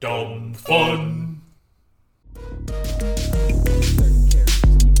Dumb fun.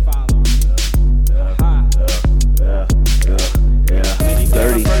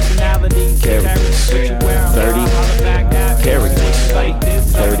 Dirty characters. 30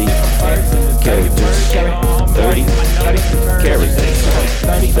 characters.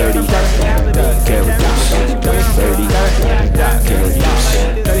 30 characters. 30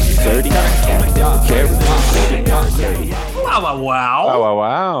 characters. 30 characters.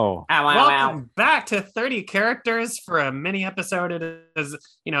 Wow. Welcome back to 30 characters for a mini episode. It is,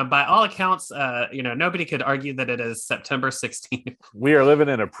 by all accounts, nobody could argue that it is September 16th. We are living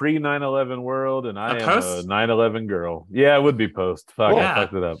in a pre 9/11 world, and I am post? a 9/11 girl. Yeah, it would be post. Fuck, Yeah. I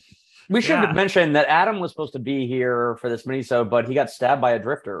fucked it up. We should Yeah. mention that Adam was supposed to be here for this mini-sode, but he got stabbed by a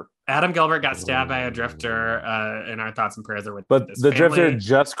drifter. Adam Gilbert got stabbed by a drifter, and our thoughts and prayers are with But his the family. drifter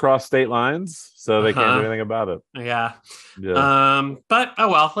just crossed state lines, so they can't Uh-huh. do anything about it. Yeah. Yeah. But oh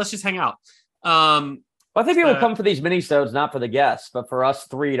well, let's just hang out. Well, I think people Uh, come for these mini-sodes not for the guests, but for us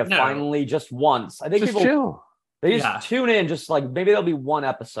three to No. finally just once. I think Just people chill. they just Yeah. tune in, just like maybe there'll be one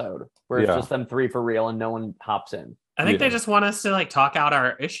episode where it's Yeah. just them three for real and no one hops in. I think Yeah. they just want us to talk out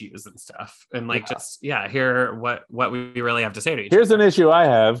our issues and stuff, and hear what we really have to say to each Here's other. an issue I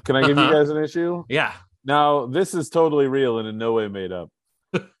have. Can I give you Uh-huh. guys an issue? Yeah. Now, this is totally real and in no way made up.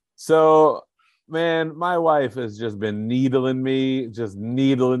 So, man, my wife has just been needling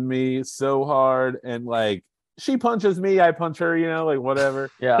me so hard. And she punches me, I punch her, whatever.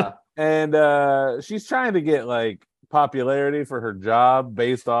 Yeah. And she's trying to get popularity for her job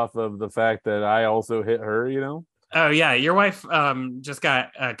based off of the fact that I also hit her. Oh yeah, your wife just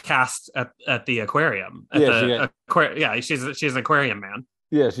got cast at the aquarium. She's an aquarium man.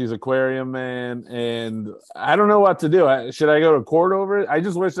 Yeah, she's aquarium man, and I don't know what to do. Should I go to court over it? I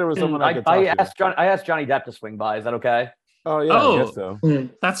just wish there was someone I could talk to. I asked Johnny Depp to swing by. Is that okay? Oh yeah, Oh. I guess so.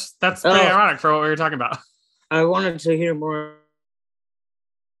 That's pretty ironic for what we were talking about. I wanted to hear more.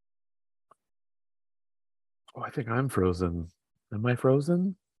 Oh, I think I'm frozen. Am I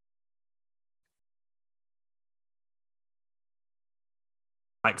frozen?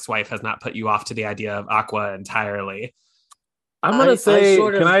 Mike's wife has not put you off to the idea of Aqua entirely. I'm gonna say,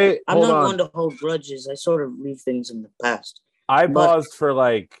 I'm hold not on. one to hold grudges. I sort of leave things in the past. I but- paused for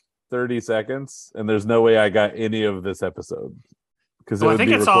 30 seconds, and there's no way I got any of this episode because Well, I think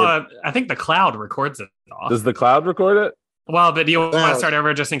it's all. I think the cloud records it all. Does the cloud record it? Well, but do you want to Cloud. start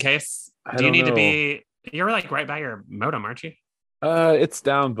over just in case? I Do you don't need to know. be? You're right by your modem, aren't you? It's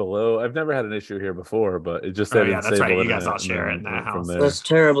down below. I've never had an issue here before, but it just said Oh, yeah, that's disable right. You guys internet, all share and it in then that from house. there. That's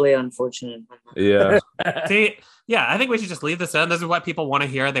terribly unfortunate. Yeah, See, yeah, I think we should just leave this in. This is what people want to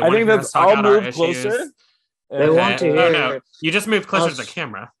hear. They I want to think hear that's. us talk I'll about our move issues. closer. They want to Oh hear no, you just moved closer to the us-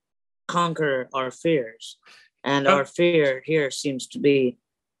 camera. Conquer our fears. And Oh. our fear here seems to be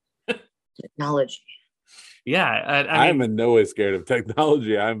technology. Yeah, I I'm mean, in no way scared of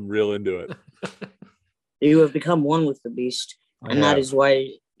technology. I'm real into it. You have become one with the beast, and that Yeah. is why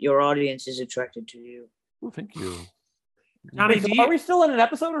your audience is attracted to you. Well, thank you. Johnny, Wait, do so you- are we still in an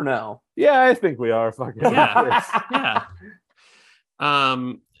episode or no? Yeah, I think we are. Fucking. Yeah.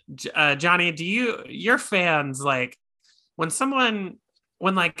 yeah. Johnny, do your fans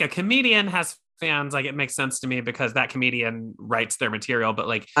when a comedian has fans, it makes sense to me because that comedian writes their material, but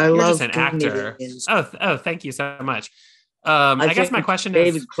I you're love just an actor. comedians. Oh, thank you so much. I guess think my question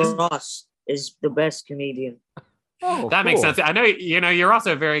David is Cross is the best comedian. Oh, that makes cool. sense. I know you're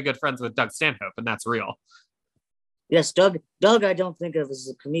also very good friends with Doug Stanhope, and that's real. Yes, Doug. I don't think of as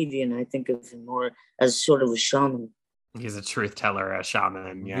a comedian. I think of him more as sort of a shaman. He's a truth teller, a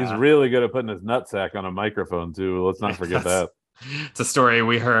shaman. Yeah. He's really good at putting his nutsack on a microphone too. Let's not forget that. It's a story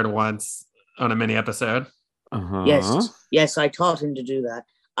we heard once on a mini episode. Uh-huh. Yes, I taught him to do that.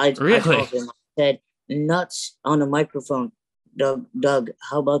 I Really? taught him. I said, nuts on a microphone. Doug,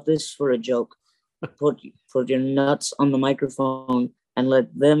 how about this for a joke? Put your nuts on the microphone and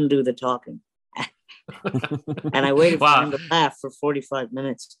let them do the talking. And I waited Wow. for him to laugh for 45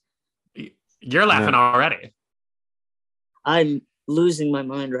 minutes. You're laughing already. I'm losing my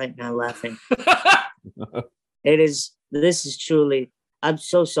mind right now laughing. This is truly, I'm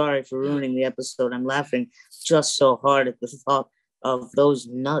so sorry for ruining the episode. I'm laughing just so hard at the thought of those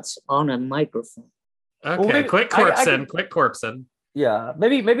nuts on a microphone. Okay, maybe- quick corpsing. Yeah.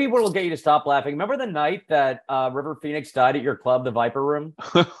 Maybe what'll get you to stop laughing. Remember the night that River Phoenix died at your club, the Viper Room?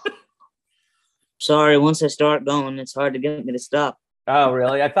 Sorry, once I start going, it's hard to get me to stop. Oh,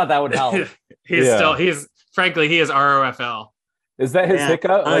 really? I thought that would help. He is ROFL. Is that his Yeah,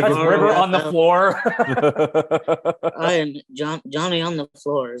 hiccup? I That's know. River on the floor. I am Johnny on the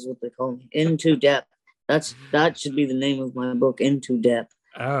floor is what they call me. Into depth. That should be the name of my book. Into depth.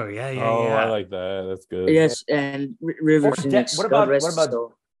 Oh yeah, yeah, Oh, yeah. I like that. That's good. Yes, and River Or Phoenix. what God about rest what his about?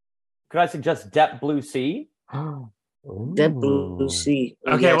 soul. Could I suggest Deep Blue Sea? Deep Blue Ooh. Sea.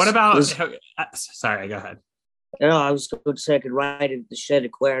 Oh, Okay, what yes. about? This- Sorry, go ahead. I was going to say I could write it at the Shed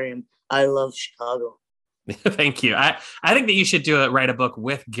Aquarium. I love Chicago. Thank you. I think that you should write a book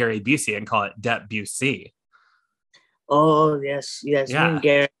with Gary Busey and call it Det Busey. Oh, yes, yes. Me Yeah. and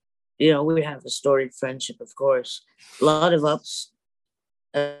Gary, we have a storied friendship, of course. A lot of ups,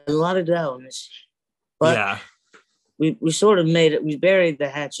 a lot of downs. But Yeah. we sort of made it. We buried the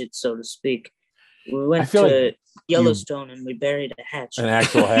hatchet, so to speak. We I went feel to like Yellowstone and we buried a hatchet. An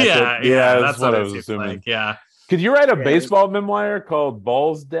actual hatchet. Yeah, that's what I was seems assuming. like. Yeah. Could you write a Yeah. baseball memoir called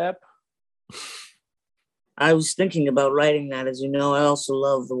Balls Depp? I was thinking about writing that. As you know, I also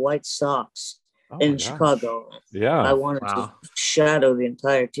love the White Sox Oh my in gosh. Chicago. I Yeah. wanted Wow. to shadow the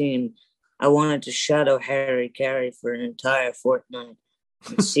entire team. I wanted to shadow Harry Carey for an entire fortnight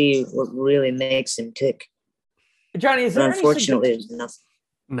and see what really makes him tick. Johnny, is But there any unfortunately, it was nothing.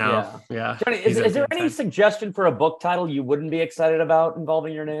 No. Yeah. Johnny, He's is there empty any inside. suggestion for a book title you wouldn't be excited about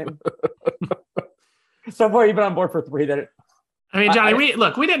involving your name? So far, you've been on board for 3. That I mean, Johnny,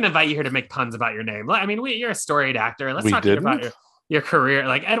 I- we didn't invite you here to make puns about your name. I mean, you're a storied actor. Let's We talk to you about didn't? your career.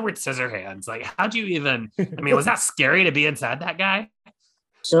 Like Edward Scissorhands. Like, how'd you even? I mean, was that scary to be inside that guy?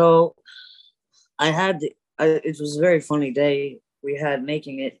 So it was a very funny day we had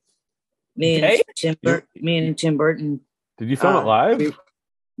making it. Me Day? and Tim Burton. Did you film it live?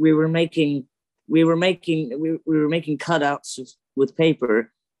 We were making cutouts with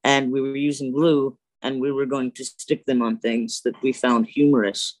paper, and we were using glue, and we were going to stick them on things that we found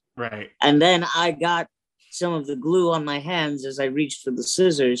humorous. Right. And then I got some of the glue on my hands as I reached for the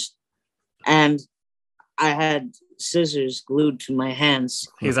scissors, and I had scissors glued to my hands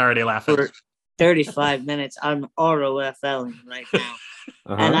He's already laughing. for 35 minutes. I'm ROFLing right now.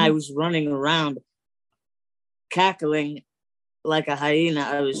 Uh-huh. And I was running around cackling like a hyena.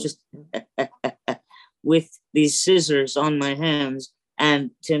 I was just with these scissors on my hands.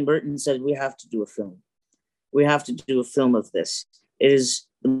 And Tim Burton said, we have to do a film. We have to do a film of this. It is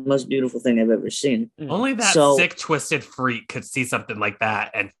the most beautiful thing I've ever seen. Only that So- sick, twisted freak could see something like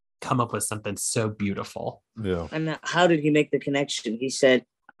that and come up with something so beautiful. Yeah. And how did he make the connection? He said,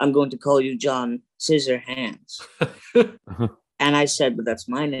 I'm going to call you John Scissorhands. And I said, but that's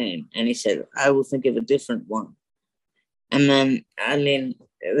my name. And he said, I will think of a different one. And then, I mean,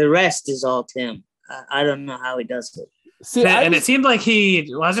 the rest is all Tim. I don't know how he does it. See, And it seemed like I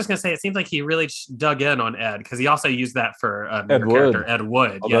was just going to say, it seemed like he really dug in on Ed because he also used that for Ed your Wood. character, Ed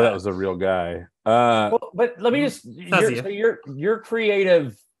Wood. although Yeah. that was a real guy. Well, but let me just Fuzzy. so your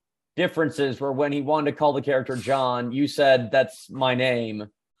creative differences were when he wanted to call the character John, you said that's my name.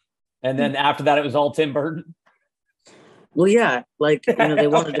 And then after that it was all Tim Burton. Well, yeah, like, they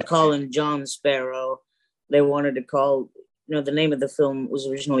wanted to Okay. call him John Sparrow. They wanted to call, the name of the film was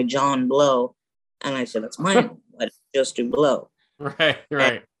originally John Blow. And I said, that's my name. Let's just do Blow. Right.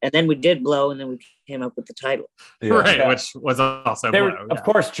 And then we did Blow, and then we came up with the title. Yeah. Right. Yeah. Which was also There, Blow, of yeah.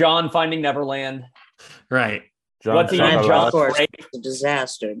 course, John Finding Neverland. Right. John What's he And named? of John course, Drake? it was a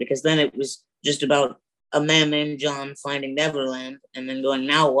disaster, because then it was just about a man named John finding Neverland and then going,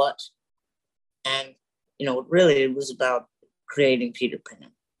 now what? And, really it was about creating Peter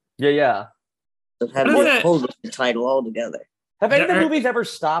Pan. Yeah. So it had What is more it? hold of the title altogether. Have any of the Yeah, movies ever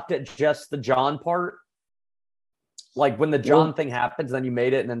stopped at just the John part? Like when the John thing happens, then you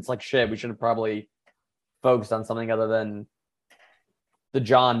made it, and then it's like, shit, we should have probably focused on something other than the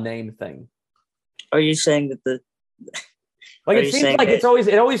John name thing. Are you saying that Like Are it you seems saying like that-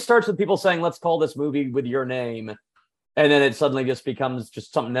 it always starts with people saying, let's call this movie with your name. And then it suddenly just becomes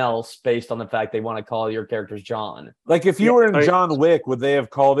just something else based on the fact they want to call your characters John. Like if you Yeah, were in or- John Wick, would they have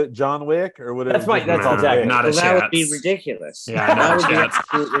called it John Wick, or would it? That's have my- just been that's called exactly- Wick? Not a well, that would be chance. ridiculous. Yeah, not that a would be chance.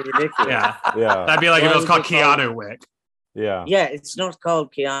 absolutely ridiculous. Yeah. Yeah, That'd be like if Why it was would called they call it- Keanu Wick. yeah. Yeah, it's not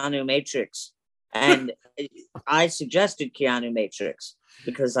called Keanu Matrix. And I suggested Keanu Matrix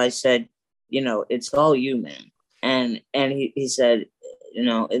because I said, it's all you, man. And he said,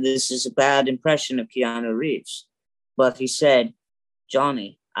 this is a bad impression of Keanu Reeves. But he said,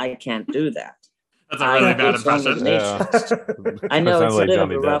 Johnny, I can't do that. That's a really I bad was on the impression. Yeah. I know Sounds it's a like bit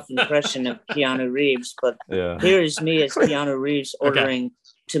Johnny of a Depp. rough impression of Keanu Reeves, but Yeah. here's me as Keanu Reeves ordering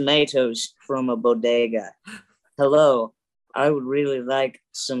tomatoes from a bodega. Hello, I would really like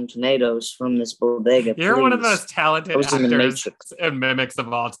some tomatoes from this bodega. You're one of the please." most talented I was in the actors Matrix. and mimics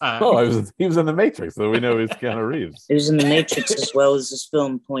of all time. Oh, he was in the Matrix, so we know he's Keanu Reeves. It was in the Matrix as well as this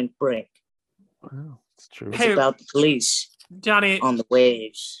film Point Break. Wow, it's true. It's Hey, about the police Johnny, on the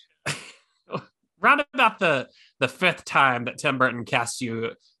waves. round about the the fifth time that Tim Burton cast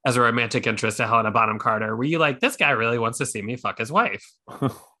you as a romantic interest to Helena Bonham Carter, were you like, this guy really wants to see me fuck his wife?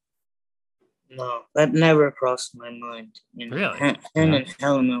 No, that never crossed my mind. You know, Really? Him and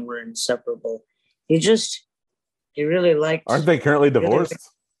Helena were inseparable. He really liked. Aren't they currently divorced?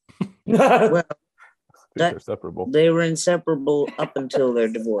 Well, I think they're separable. they were inseparable up until their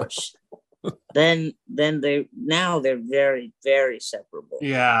divorce. Then they're very, very separable.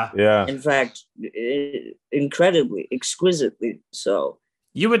 Yeah. Yeah. In fact, incredibly, exquisitely so.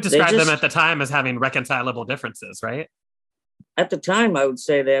 You would describe them just- at the time as having reconcilable differences, right? At the time, I would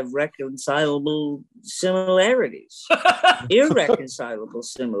say they have reconcilable similarities, irreconcilable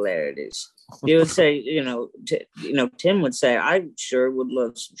similarities. You would say, Tim would say, "I sure would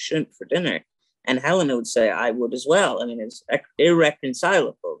love some shrimp for dinner," and Helena would say, "I would as well." I mean, it's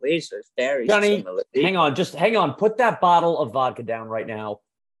irreconcilable. These are very Johnny, similar. hang on. Put that bottle of vodka down right now.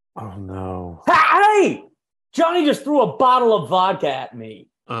 Oh no. Hey! Johnny just threw a bottle of vodka at me.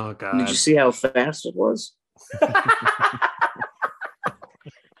 Oh, God. Did you see how fast it was?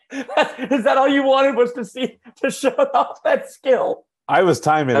 Is that all you wanted, was to show off that skill? I was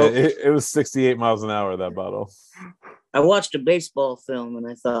timing it. It was 68 miles an hour, that bottle. I watched a baseball film and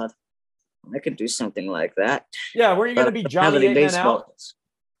I thought, I could do something like that. Yeah, were you going to be How Johnny many 8 Men Out? baseballs?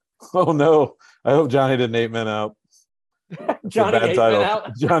 Oh no. I hope Johnny didn't 8 Men Out. That's a Johnny bad 8 title. Men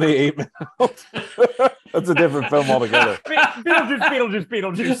Out? Johnny 8 Men Out. That's a different film altogether.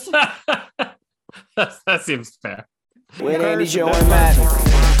 Beetlejuice. That seems fair. With Andy, Joe, and Matt.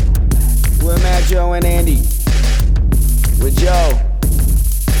 With Matt, Joe, and Andy. With Joe,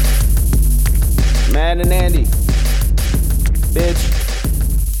 Matt, and Andy.